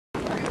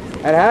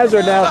And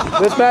Hazard now,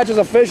 this match is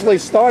officially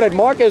started.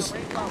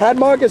 Had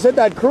Markus hit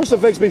that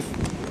crucifix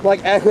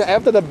like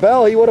after the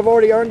bell, he would have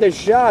already earned his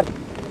shot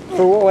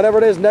for whatever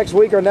it is next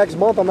week or next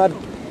month. I'm not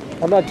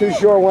too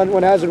sure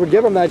when Hazard would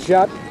give him that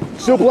shot.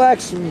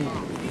 Suplex.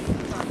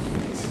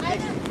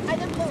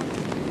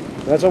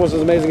 That's almost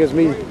as amazing as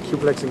me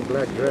suplexing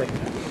Black Drake.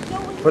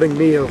 Putting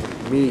me over.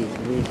 Me.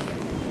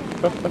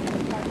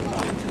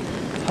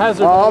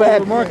 Hazard,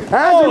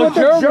 Hazard with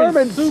the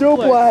German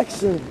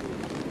suplex.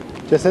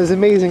 Just as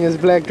amazing as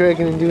Black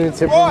Dragon and doing it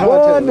separate.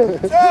 1, 2.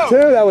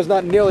 That was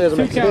not nearly as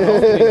amazing.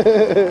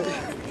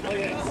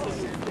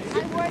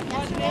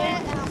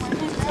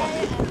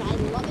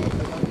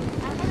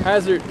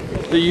 Hazard,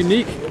 the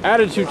unique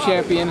attitude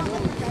champion.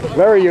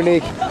 Very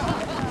unique.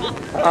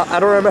 I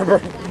don't remember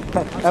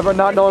ever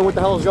not knowing what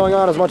the hell is going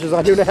on as much as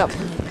I do now.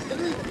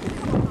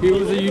 He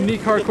was a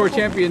unique hardcore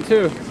champion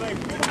too.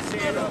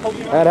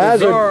 And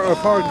Hazard. Czar of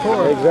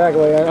hardcore.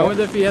 Exactly. I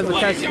wonder if he has a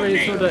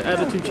catchphrase for the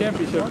Attitude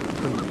Championship.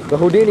 The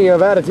Houdini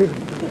of Attitude.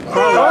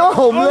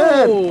 Oh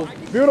man!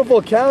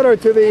 Beautiful counter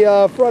to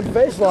the front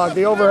face lock,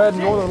 the overhead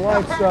Northern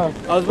Lights. I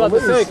was about to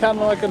say, kind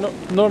of like a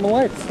Northern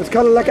Lights. It's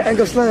kind of like an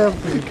angle slam.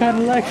 Kind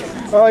of like.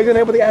 Oh, he's gonna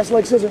hit with the ass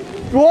leg scissor.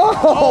 Whoa!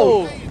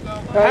 Oh.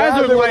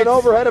 Hazard with an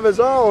overhead of his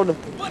own.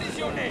 What is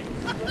your name?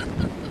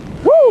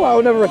 Woo! I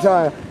will never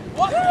retire.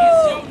 What is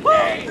your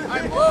name?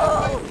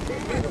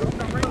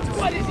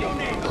 What is your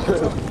name?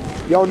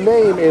 Your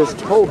name is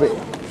Toby.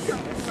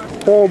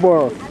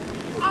 Homer.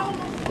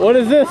 What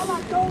is this?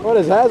 What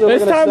is Hazard?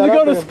 It's time to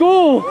go to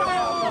school.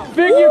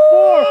 Figure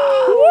 4.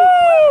 Woo!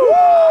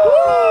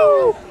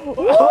 Come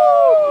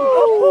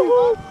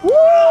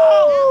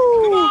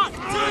on,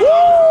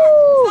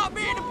 stop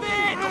being a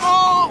bitch. Come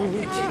on.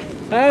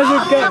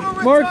 Hazard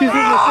got Markus in the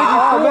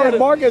figure 4. Man,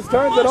 Markus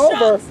turns it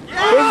over. This is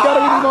got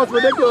to be the most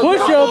ridiculous.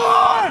 Push-up.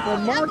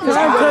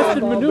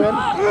 Time-tested maneuver.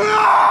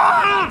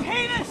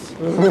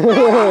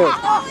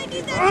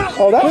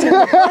 Oh, that's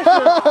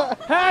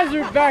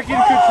Hazard back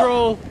in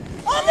control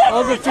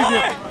of the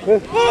figure.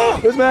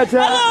 This match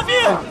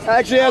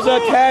actually has a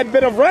tad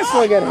bit of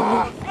wrestling in it.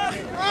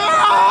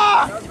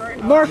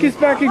 Markus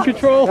back in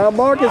control. Now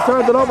Markus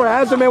turns it over.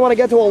 Hazard may want to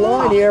get to a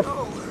line here.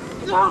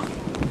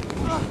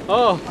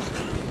 Oh,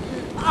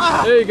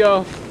 there you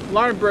go.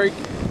 Line break.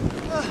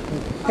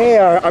 Hey,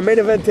 our main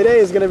event today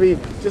is going to be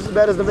just as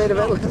bad as the main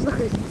event last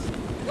night.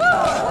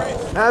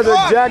 Hazard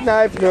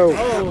jackknife, no.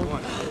 Oh.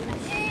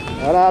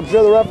 And I'm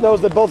sure the ref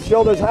knows that both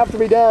shoulders have to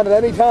be down at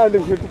any time to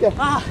get.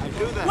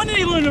 When did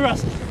he learn to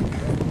wrestle?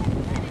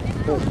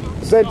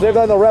 Same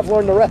time the ref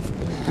learned the ref.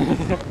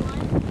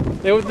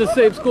 They went to the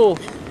same school.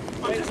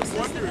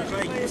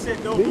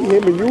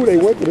 Him and you, they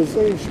went to the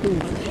same school.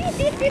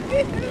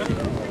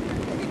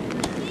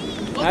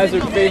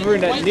 Hazard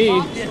favoring that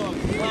knee.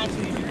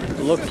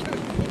 Looks.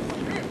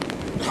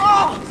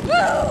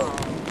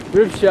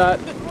 Rib shot.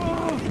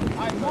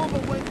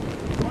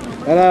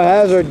 And now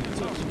Hazard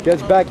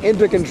gets back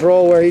into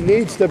control where he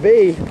needs to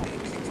be.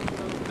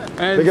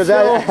 And because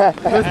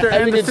Mr.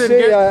 as you can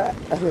see,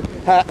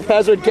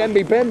 Hazard can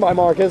be pinned by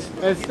Markus.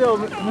 And still,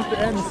 Mr.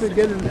 Anderson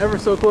getting ever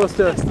so close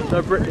to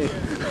Brittany.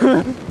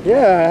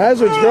 Yeah,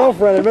 Hazard's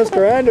girlfriend and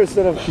Mr.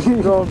 Anderson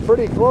have grown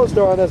pretty close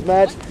to her on this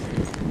match.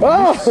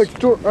 Oh,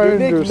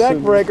 unique neck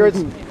breaker.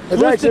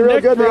 It's actually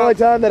real good. The only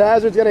time that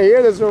Hazard's going to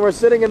hear this is when we're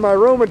sitting in my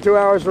room in 2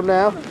 hours from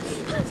now.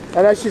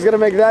 And then she's going to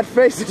make that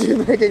face that she's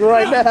making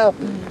right now.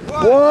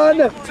 1,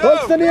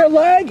 hooks the near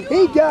leg.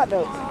 He got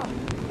no.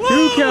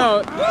 2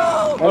 count.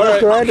 And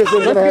Mr.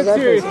 Anderson's going to have that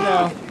face.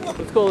 Now.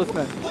 Let's call this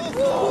man.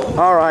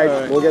 All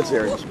right, we'll get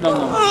serious. No.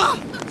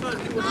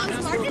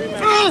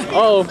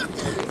 Oh.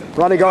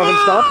 Ronnie Garvin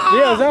stop?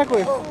 Yeah,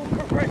 exactly.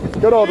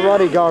 Good old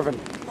Ronnie Garvin.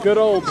 Good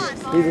old.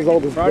 He's as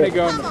old as Ronnie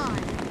Garvin.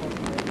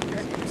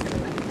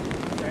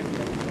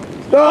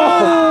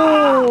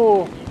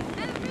 Oh!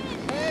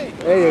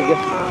 There you go.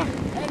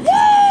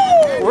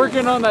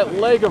 Working on that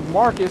leg of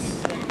Markus.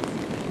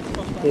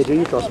 Hey, do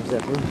you toss some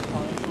stuff?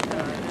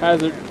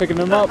 Hazard picking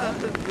him up.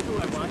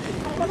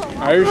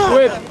 Irish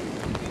whip.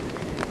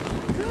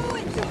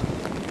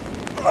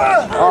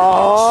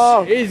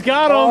 Oh! He's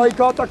got him. Oh, he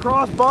caught the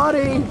cross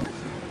body.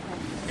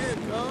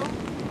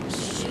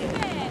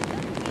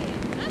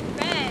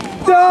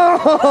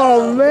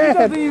 Oh, man. He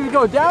doesn't even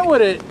go down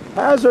with it.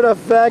 Hazard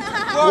effect.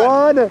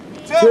 1, 2,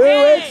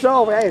 it's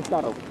over. Hey, it's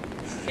not over.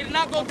 He did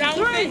not go down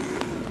with me.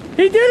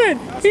 He didn't.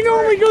 He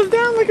normally goes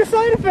down like a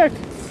side effect.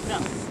 No.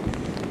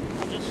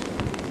 I'm just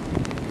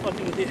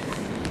fucking with you.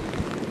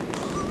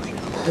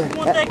 You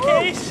want that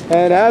case?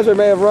 And Hazard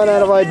may have run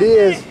out of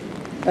ideas.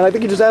 And I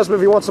think he just asked him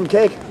if he wants some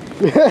cake.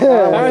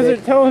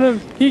 Hazard telling him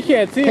he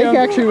can't see him. Cake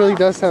actually really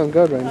does sound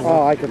good right now.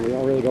 Oh, I could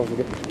really go for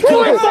the cake.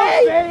 Twist the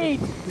fate!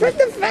 Twist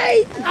the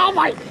fate! Oh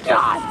my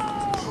god!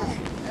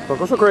 Don't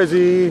go so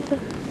crazy.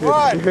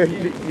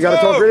 You gotta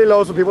talk really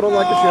low so people don't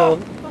like the show.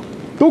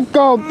 Two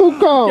count. Two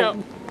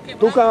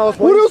cows.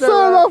 What do you say,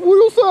 Ralph? What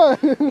do you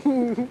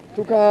say?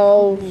 2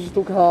 cows.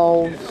 2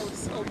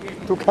 cows.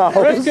 2 cows.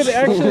 Rex could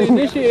actually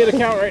initiate a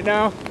count right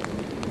now.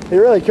 He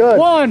really could.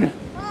 1,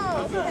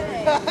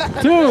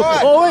 2.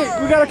 Oh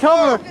wait, we got a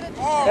cover.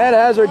 And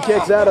Hazard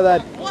kicks out of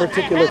that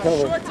particular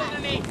cover.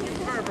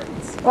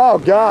 Oh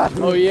God.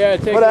 Oh yeah,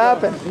 take What it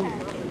happened?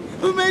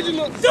 Who made you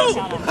look? No!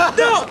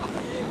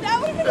 That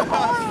would have been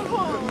horrible.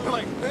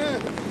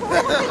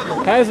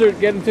 Hazard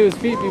getting to his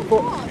feet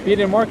before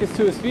beating Marcus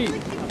to his feet.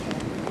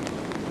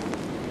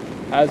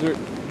 Hazard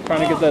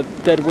trying to get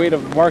that dead weight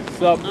of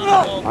Marcus up.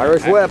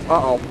 Irish whip.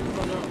 Uh-oh.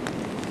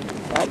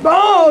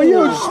 Oh,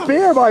 huge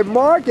spear by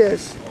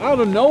Marcus. Out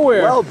of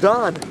nowhere. Well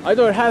done. I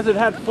thought Hazard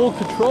had full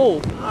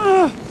control.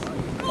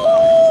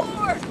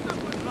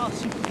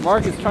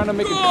 Marcus trying to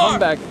make a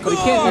comeback, but he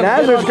can't. And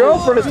Hazard's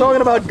girlfriend is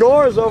talking about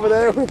gores over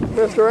there with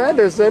Mr.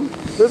 Anderson.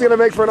 This is going to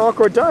make for an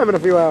awkward time in a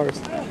few hours.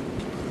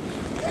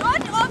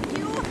 Shut up,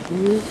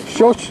 you.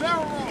 Shut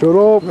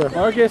up.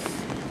 Marcus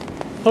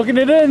hooking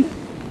it in.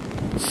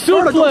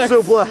 Suplex.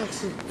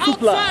 Suplex.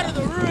 Outside of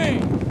the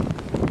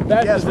ring!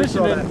 Bad Yes, we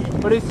saw positioning,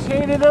 but he's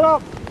chaining it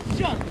up.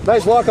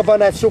 Nice walk up on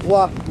that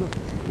suplex.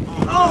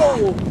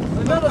 Oh,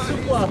 another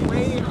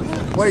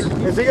suplex. Wait,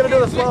 is he going to do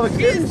the Slavic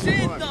Get spear?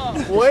 shit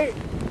though! Wait,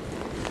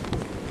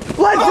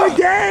 Blood for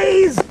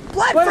days!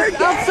 Blood but for it's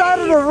days! outside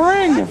of the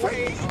ring.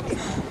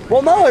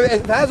 Well, no,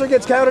 if Hazard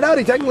gets counted out,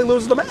 he technically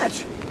loses the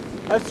match.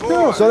 That's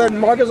true. So then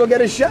Marcus will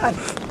get his shot.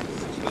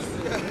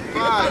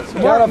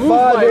 Smart move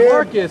by here.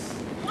 Marcus.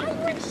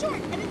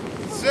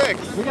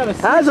 6, We got a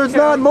Hazard's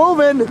not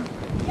moving.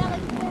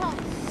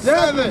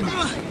 7,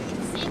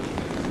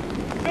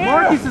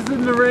 Marcus is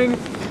in the ring,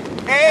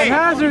 and 8,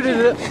 Hazard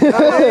is.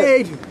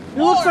 8, He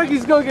looks like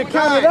he's gonna get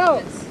counted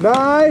out.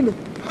 9, 10.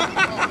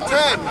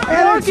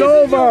 and it's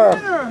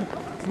over.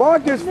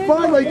 Marcus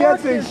finally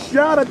gets his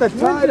shot at the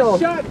title.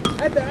 Shot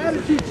at the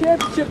Attitude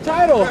Championship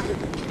title.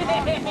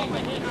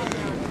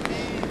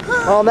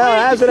 Oh, now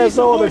Hazard has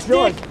no other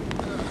choice.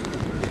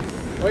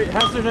 Wait,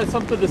 Hazard has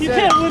something to You say.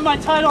 can't win my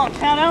title on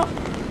count out.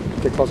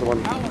 Get closer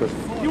one, Chris.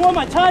 You want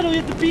my title,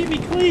 you have to beat me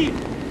clean.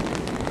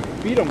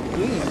 Beat him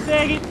clean.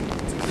 Dang it.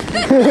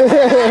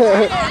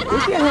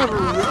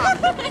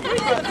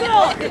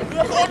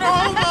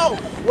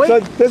 So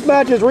this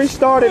match is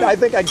restarted, I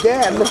think,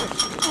 again. Wait,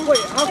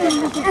 how come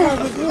this is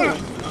Hazard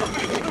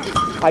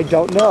doing? I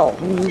don't know.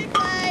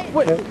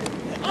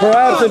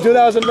 Perhaps in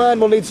 2009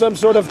 we'll need some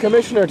sort of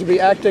commissioner to be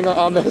acting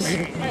on this.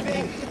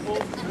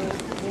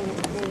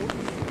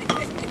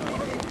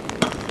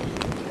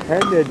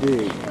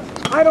 Kennedy.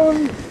 I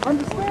don't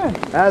understand.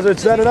 Hazard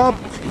set it up.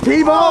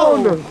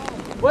 T-bone!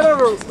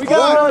 Whatever, we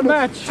got another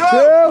match. 2.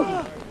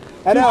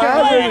 And now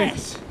Hazard.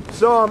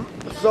 So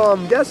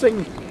I'm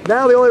guessing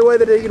now the only way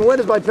that he can win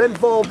is by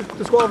pinfall,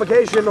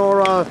 disqualification,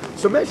 or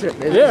submission.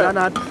 Is that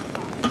not?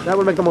 That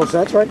would make the most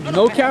sense, right?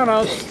 No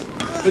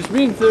countouts, which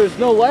means there's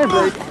no line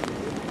break,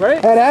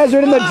 right? And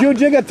Hazard in the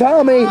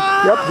Jujigatami.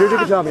 Yep,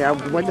 Jujigatami. I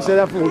went to say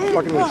that for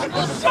fucking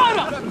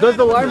weeks. Does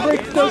the line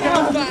break still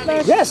count in this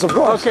match? Yes, of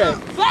course. Okay.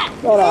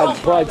 Not on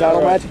pride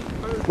title match.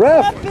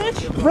 Ref!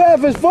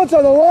 Ref, his foot's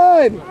on the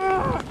line!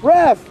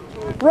 Ref!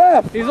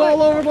 Ref! He's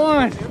all over the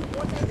line.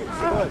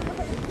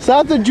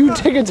 Stop the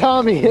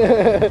Jujigatami.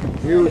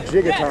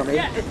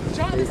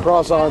 Jujigatami. The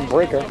cross-arm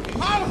breaker.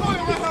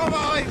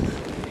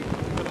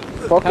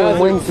 Fucking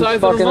Hazard wings is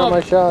sizing fucking him up up.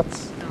 my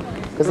shots.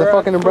 Because the For-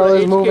 fucking for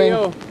umbrella's HKO.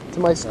 moving to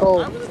my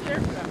skull.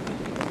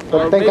 But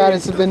Or thank God maybe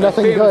it's been a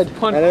nothing famous good.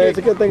 Punt And it's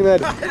a kick. good thing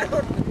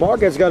that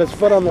Marcus got his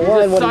foot on the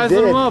line Just when he sizing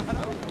did. him up.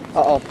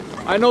 Uh-oh.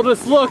 I know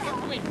this look.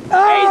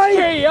 Oh,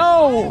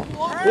 HKO.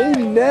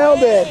 he nailed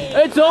it.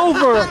 It's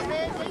over.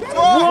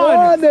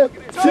 1,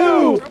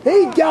 2.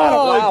 He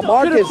got it.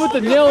 Wow, Could have Marcus. put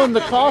the nail in the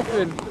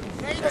coffin.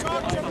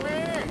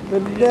 The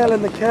nail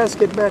in the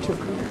casket match of.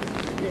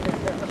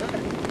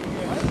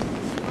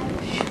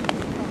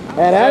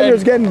 And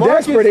Hazard's getting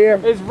Marcus desperate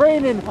here. It's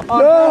raining on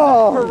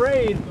No. Hazard's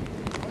parade.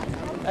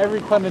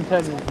 Every pun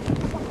intended.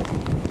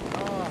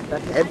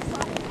 That head.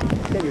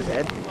 Can't use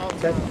head.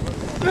 It's head.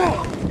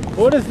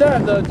 What is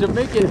that? The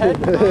Jamaican head?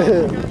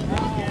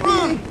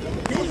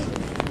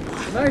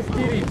 Nice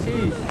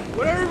DDT.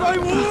 What everybody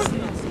wants?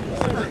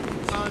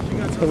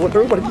 What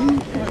everybody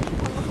needs.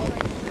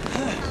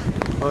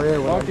 Oh yeah,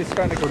 well, Marcus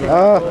trying to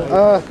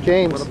get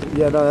James.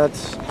 yeah, no,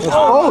 that's.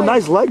 Oh,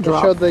 nice leg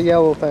drop. Showed the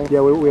yellow thing.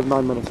 Yeah, we have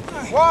 9 minutes.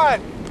 1,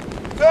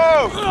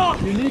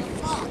 2. unique.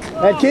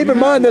 And keep in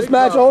mind, this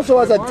match also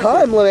has a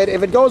time limit.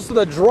 If it goes to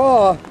the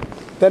draw,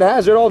 then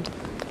Hazard,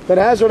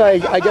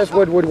 I guess,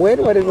 would win.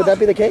 Would that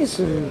be the case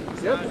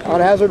on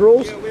Hazard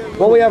rules?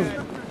 Well, we have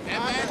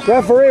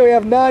referee. We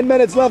have 9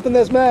 minutes left in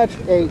this match.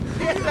 8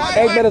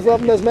 minutes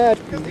left in this match.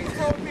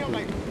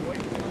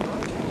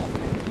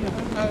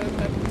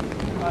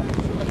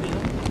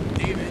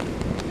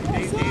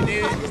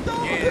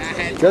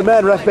 Good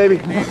man, ref baby.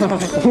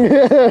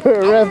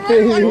 Ref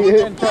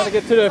baby. And trying to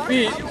get to their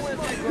feet.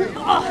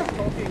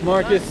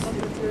 Marcus,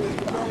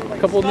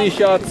 couple knee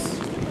shots.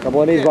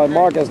 Couple of knees by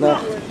Marcus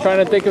now.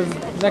 Trying to think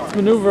of next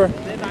maneuver.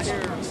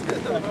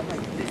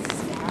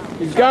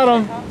 He's got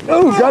him.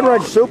 Ooh, gun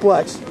wrench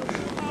suplex.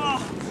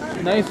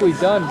 Nicely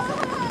done.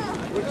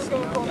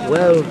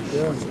 Well,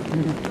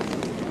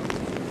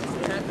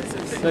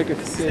 Like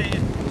a sit.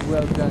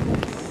 Well done.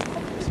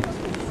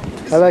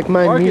 I like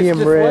mine Marcus medium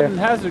just rare. letting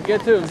Hazard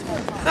get to his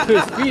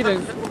feet,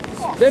 and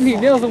then he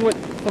nails him with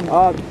some...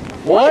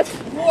 what? What?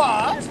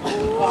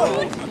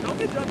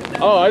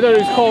 Oh, I thought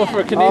he was calling for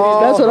a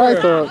Canadian. That's what I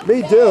Destroyer. thought.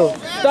 Me too.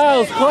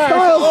 Styles clash.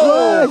 Styles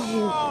Clash!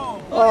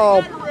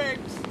 Oh,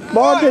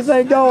 Marcus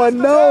ain't going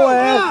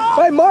nowhere.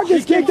 Hey,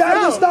 Marcus kicked out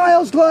of the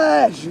Styles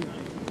Clash.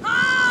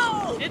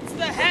 It's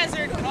the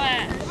Hazard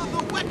class.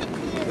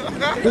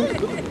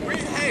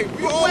 Hey,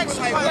 we always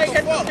like,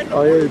 what the fuck?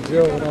 Oh, yeah,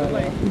 Joe.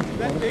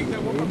 That thing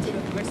that woke up to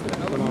the next to the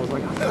When I was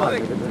like,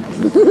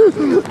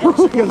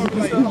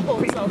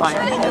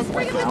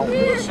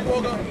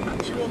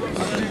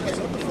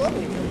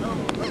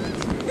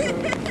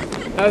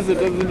 Hazard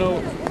doesn't know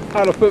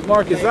how to put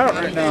Marcus out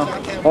right now.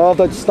 well, if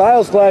the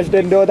Styles Clash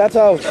didn't do it, that's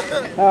how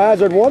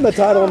Hazard won the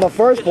title in the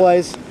first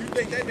place.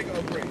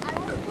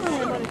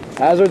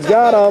 Hazard's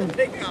got him.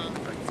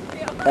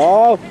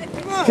 Oh,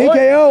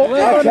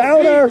 TKO, a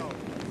counter.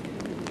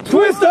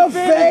 Twist of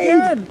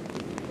fate.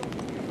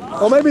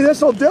 Well, maybe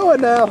this will do it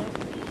now.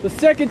 The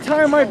second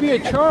time might be a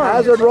charm.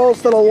 Hazard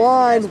rolls to the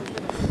line.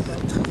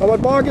 Oh, but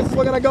Marcus is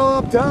looking to go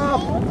up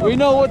top. We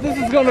know what this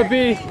is going to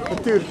be.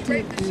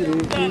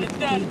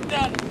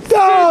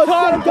 Oh,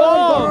 Senton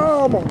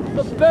bomb.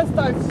 The best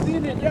I've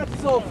seen it yet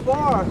so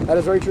far. That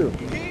is very true.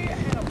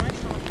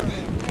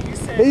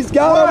 He's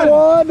got him.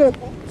 1, 2, 3.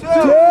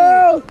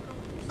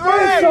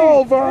 It's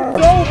over.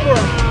 It's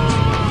over.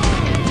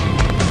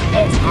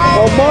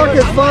 Well,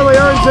 Marcus finally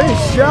earns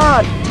his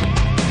shot.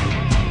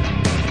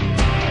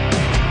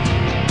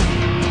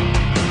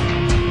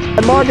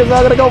 And Marcus not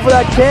going to go for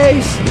that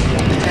case.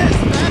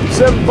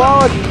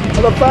 Symbolic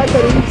of the fact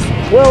that he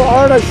will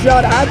earn a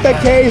shot at the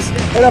case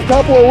in a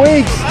couple of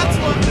weeks.